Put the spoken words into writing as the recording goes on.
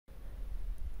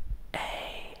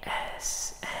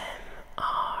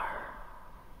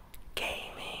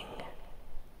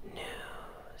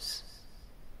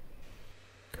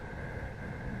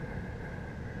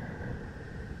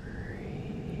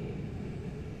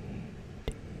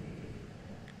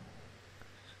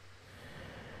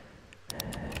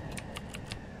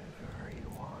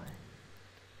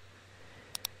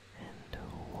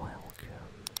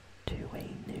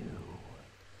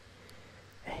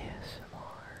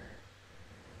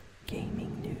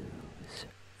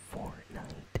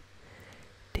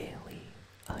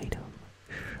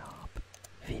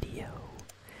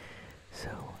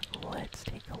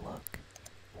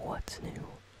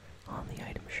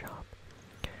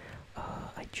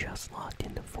just logged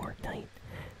into Fortnite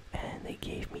and they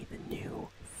gave me the new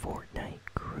Fortnite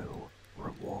Crew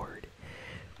reward.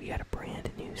 We got a brand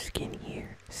new skin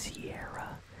here,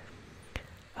 Sierra,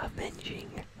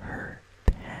 avenging her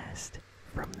past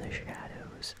from the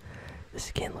shadows. The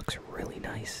skin looks really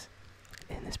nice,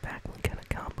 and this backbling kind of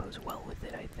combos well with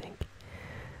it, I think.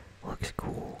 Looks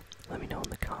cool. Let me know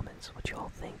in the comments what y'all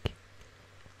think.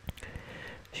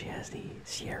 She has the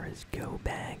Sierra's Go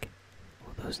bag.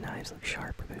 Well, those knives look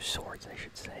sharp, or those swords, I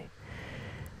should say.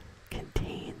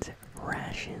 Contains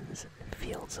rations,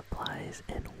 field supplies,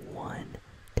 and one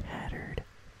tattered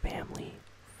family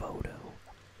photo.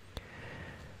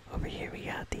 Over here we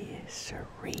got the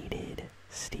serrated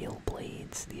steel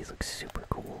blades. These look super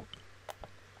cool.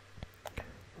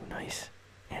 Ooh, nice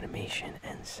animation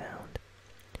and sound.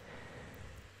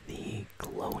 The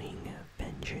glowing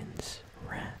vengeance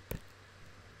wrap.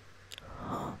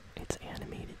 Huh, it's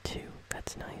animated too.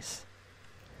 That's nice.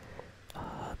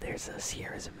 There's a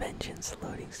Sierra's Vengeance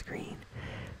loading screen.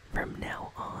 From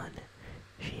now on,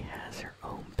 she has her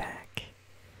own back.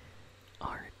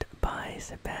 Art by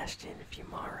Sebastian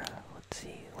Fumara. Let's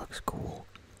see, looks cool.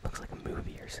 Looks like a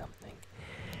movie or something.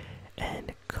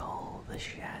 And Call the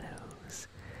Shadows.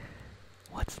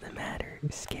 What's the matter?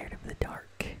 Scared of the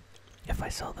dark. If I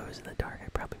saw those in the dark, I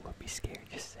probably would be scared,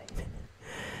 just saying.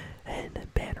 And a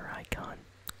banner icon.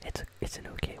 It's an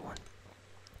okay one.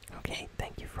 Okay,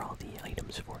 thank you for all the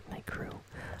items, Fortnite Crew.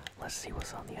 Let's see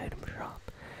what's on the item shop.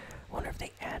 Wonder if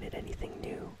they added anything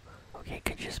new. Okay, it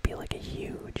could just be like a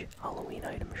huge Halloween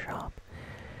item shop.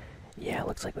 Yeah,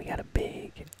 looks like we got a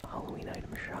big Halloween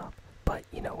item shop. But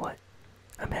you know what?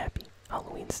 I'm happy.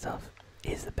 Halloween stuff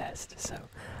is the best. So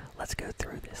let's go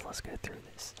through this.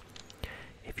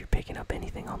 If you're picking up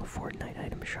anything on the Fortnite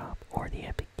item shop, or the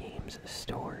Epic Games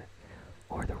store,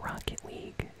 or the Rocket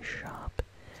League shop,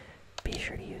 be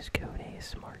sure to use code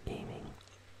ASMRGaming.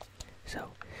 So,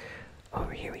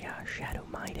 over here we got Shadow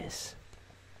Midas.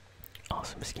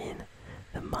 Awesome skin.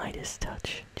 The Midas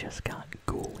touch just got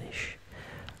ghoulish.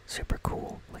 Super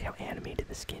cool. Look how animated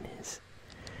the skin is.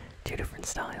 2 different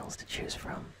styles to choose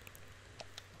from.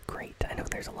 Great. I know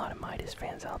there's a lot of Midas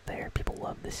fans out there. People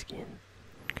love the skin.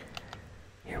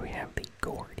 Here we have the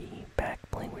Gordy back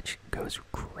bling, which goes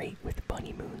great with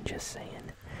Bunny Moon, just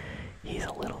saying. He's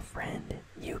a little friend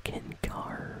you can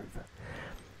carve.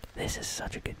 This is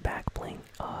such a good back bling.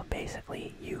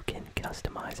 Basically, you can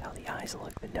customize how the eyes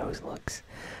look, the nose looks,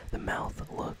 the mouth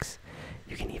looks.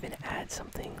 You can even add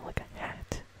something like a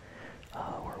hat,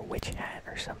 or a witch hat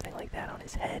or something like that on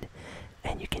his head.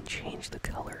 And you can change the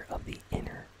color of the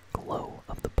inner glow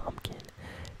of the pumpkin.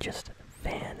 Just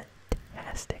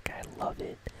fantastic. I love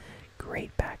it.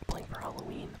 Great back bling for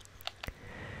Halloween.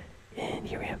 And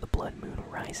here we have the Blood Moon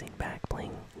Rising back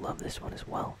bling. Love this one as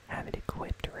well. Have it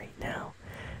equipped right now.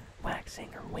 Waxing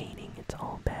or waning, it's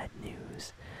all bad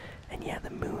news. And yeah, the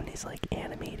moon is like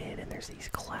animated and there's these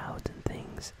clouds and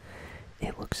things.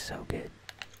 It looks so good.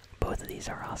 Both of these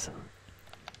are awesome.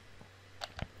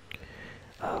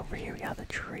 Over here we got the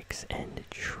Tricks and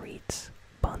Treats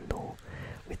bundle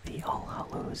with the All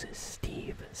Hallows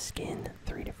Steve skin.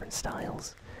 3 different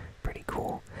styles. Pretty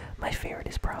cool. My favorite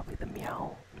is probably the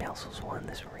Meowscles one,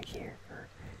 this one right here. Or,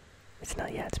 it's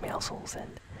not, yeah, it's Meowscles,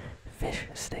 and Fish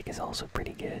Stick is also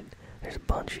pretty good. There's a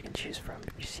bunch you can choose from.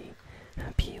 If you see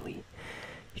Peely,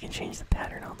 you can change the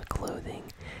pattern on the clothing.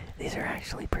 These are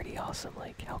actually pretty awesome,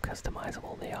 like how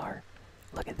customizable they are.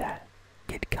 Look at that.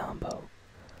 Good combo.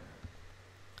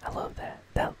 I love that.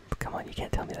 Come on, you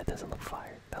can't tell me that doesn't look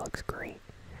fire. That looks great.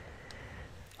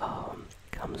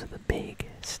 Comes with a big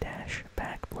stash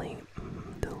back bling.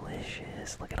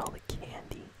 Delicious. Look at all the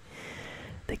candy.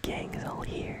 The gang is all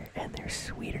here, and they're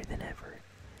sweeter than ever.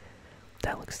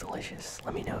 That looks delicious.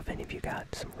 Let me know if any of you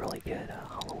got some really good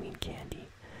Halloween candy.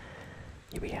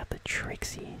 Here we have the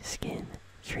Trixie skin.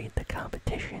 Treat the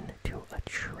competition to a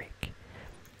trick.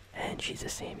 And she's the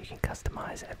same. You can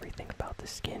customize everything about the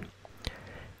skin.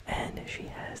 And she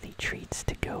has the Treats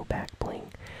to Go back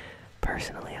bling.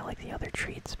 Personally, I like the other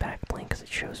Treats back bling because it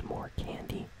shows more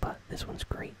candy, but this one's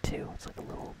great too. It's like a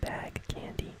little bag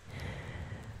candy.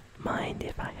 Mind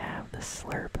if I have the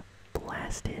Slurp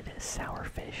Blasted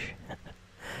Sourfish?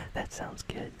 That sounds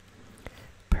good.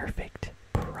 Perfect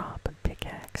prop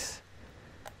pickaxe.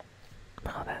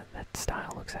 Oh, that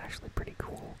style looks actually pretty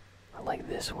cool. I like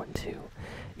this one too.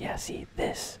 Yeah, see,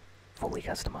 this fully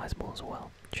customizable as well.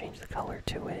 Change the color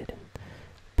to it and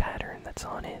pattern that's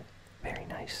on it. Very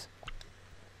nice.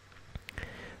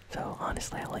 So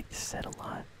honestly, I like this set a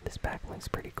lot. This back blink's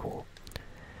pretty cool.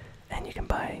 And you can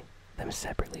buy them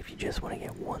separately if you just want to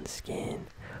get one skin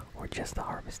or just the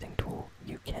harvesting tool.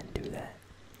 You can do that.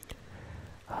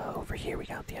 here we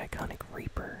got the iconic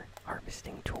Reaper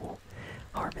harvesting tool.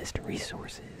 Harvest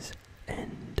resources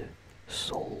and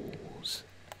souls.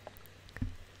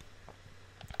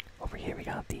 Over here we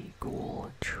got the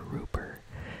Ghoul Trooper.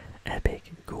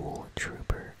 Epic Ghoul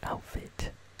Trooper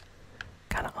outfit.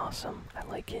 Kinda awesome. I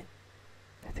like it.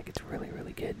 I think it's really,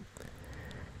 really good.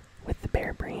 With the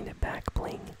bare brain back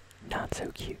bling. Not so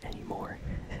cute anymore.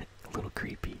 A little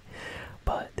creepy.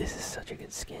 But this is such a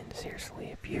good skin,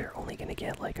 seriously. If you're only gonna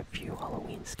get like a few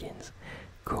Halloween skins,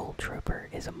 Ghoul Trooper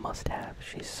is a must-have.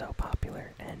 She's so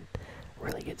popular and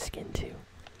really good skin too.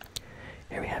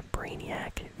 Here we have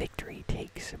Brainiac. Victory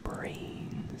takes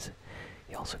brains.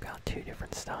 You also got 2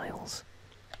 different styles.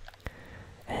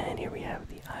 And here we have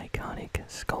the iconic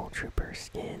Skull Trooper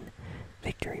skin.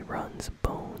 Victory runs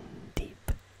bone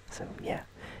deep. So yeah,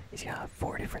 he's got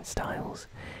 4 different styles.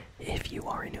 If you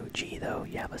are an OG though,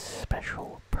 you have a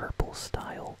special purple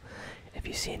style. If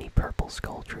you see any purple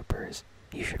Skull Troopers,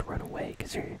 you should run away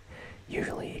because they're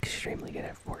usually extremely good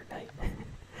at Fortnite.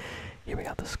 Here we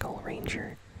got the Skull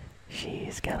Ranger.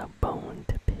 She's got a bone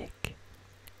to pick.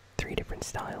 3 different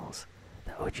styles.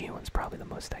 The OG one's probably the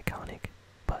most iconic,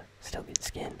 but still good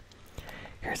skin.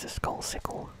 Here's a Skull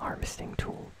Sickle harvesting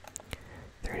tool.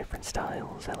 3 different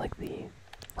styles. I like the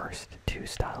first 2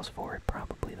 styles for it,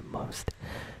 probably the most.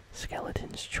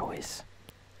 Skeleton's Choice.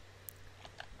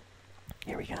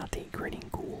 Here we got the Grinning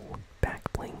Ghoul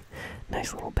back bling.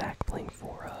 Nice little back bling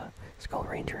for Skull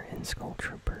Ranger and Skull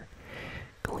Trooper.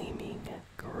 Gleaming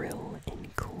Grill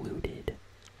included.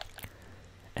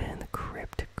 And the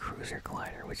Crypt Cruiser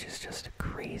Glider, which is just a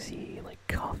crazy like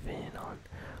coffin on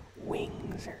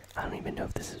wings, or I don't even know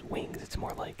if this is wings. It's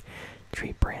more like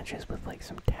tree branches with like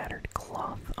some tattered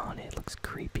cloth on it. It looks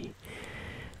creepy.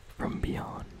 From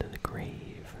Beyond the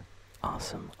Grave.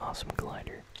 Awesome, awesome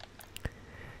glider.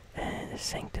 And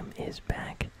Sanctum is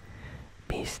back.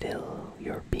 Be Still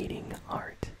Your Beating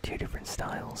Heart. 2 different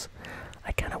styles.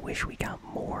 I kind of wish we got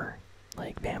more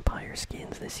like vampire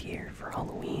skins this year for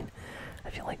Halloween. I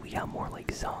feel like we got more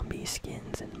like zombie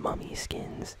skins and mummy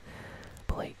skins.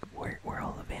 But like, where are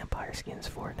all the vampire skins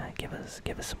for Fortnite?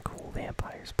 Give us some cool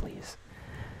vampires, please.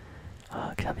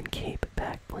 Coven Cape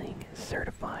back bling.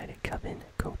 Certified Coven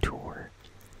Couture.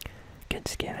 Good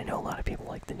skin. I know a lot of people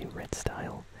like the new red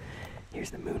style.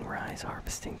 Here's the Moonrise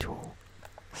harvesting tool.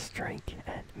 Strike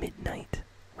at midnight.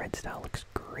 Red style looks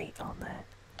great on that.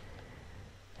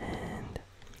 And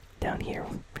down here,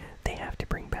 they have to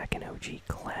bring back an OG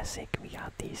classic. We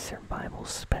got the Survival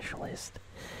Specialist.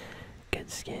 Good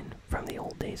skin from the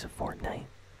old days of Fortnite.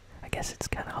 I guess it's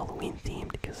kind of Halloween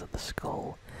themed because of the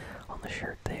skull on the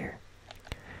shirt there.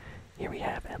 Here we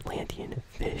have Atlantean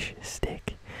Fish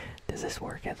Stick. Does this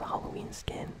work as a Halloween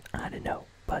skin? I don't know,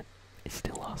 but it's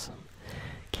still awesome.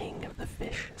 King of the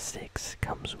Fish Sticks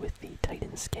comes with the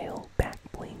Titan Scale back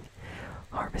bling,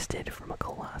 harvested from a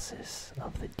Colossus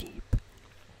of the Deep.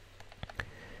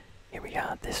 Here we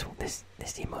got this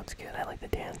emote's good. I like the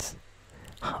dance.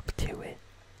 Hop to it.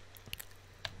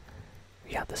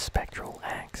 We got the Spectral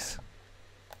Axe.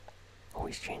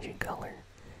 Always changing color.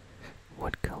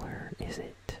 What color is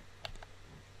it?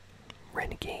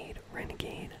 Renegade.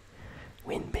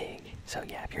 Win big. So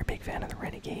yeah, if you're a big fan of the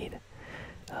Renegade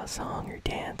song or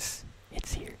dance,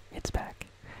 it's here. It's back.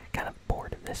 Kind of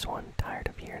bored of this one. Tired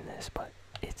of hearing this, but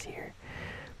it's here.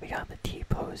 We got the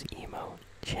T-pose emote.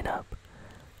 Chin up.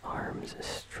 Arms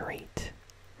straight.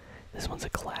 This one's a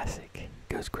classic.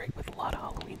 Goes great with a lot of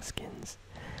Halloween skins.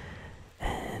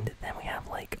 And then we have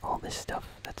like all this stuff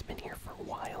that's been here for a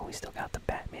while. We still got the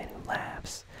Batman Who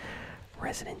Laughs,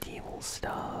 Resident Evil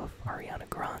stuff, Ariana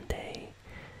Grande.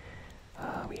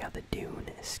 We have the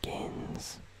Dune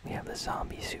skins. We have the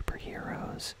zombie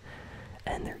superheroes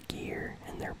and their gear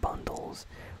and their bundles.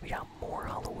 We got more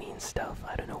Halloween stuff.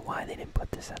 I don't know why they didn't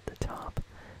put this at the top,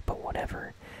 but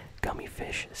whatever. Gummy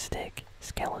Fish Stick,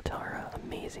 Skeletara,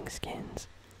 amazing skins.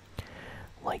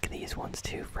 Like these ones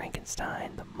too,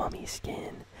 Frankenstein, the Mummy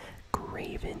skin.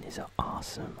 Graven is an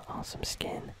awesome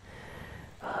skin.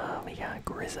 We got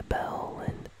Grisabelle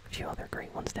and a few other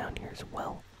great ones down here as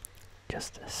well.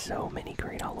 Just so many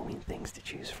great Halloween things to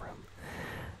choose from.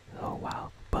 Oh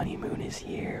wow, Bunny Moon is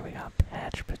here. We got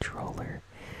Patch Patroller.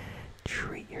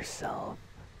 Treat Yourself.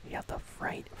 We got the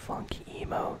Fright Funk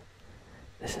emote.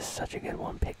 This is such a good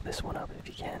one. Pick this one up if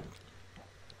you can.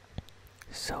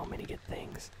 So many good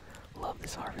things. Love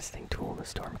this harvesting tool, the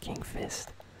Storm King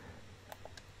Fist.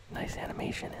 Nice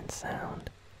animation and sound.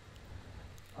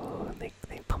 Oh, they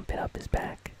pump it up his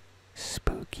back.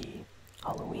 Spooky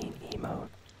Halloween emote.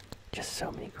 Just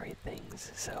so many great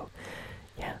things. So,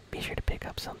 yeah, be sure to pick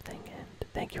up something. And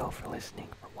thank you all for listening,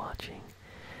 for watching.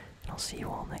 I'll see you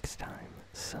all next time.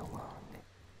 So long.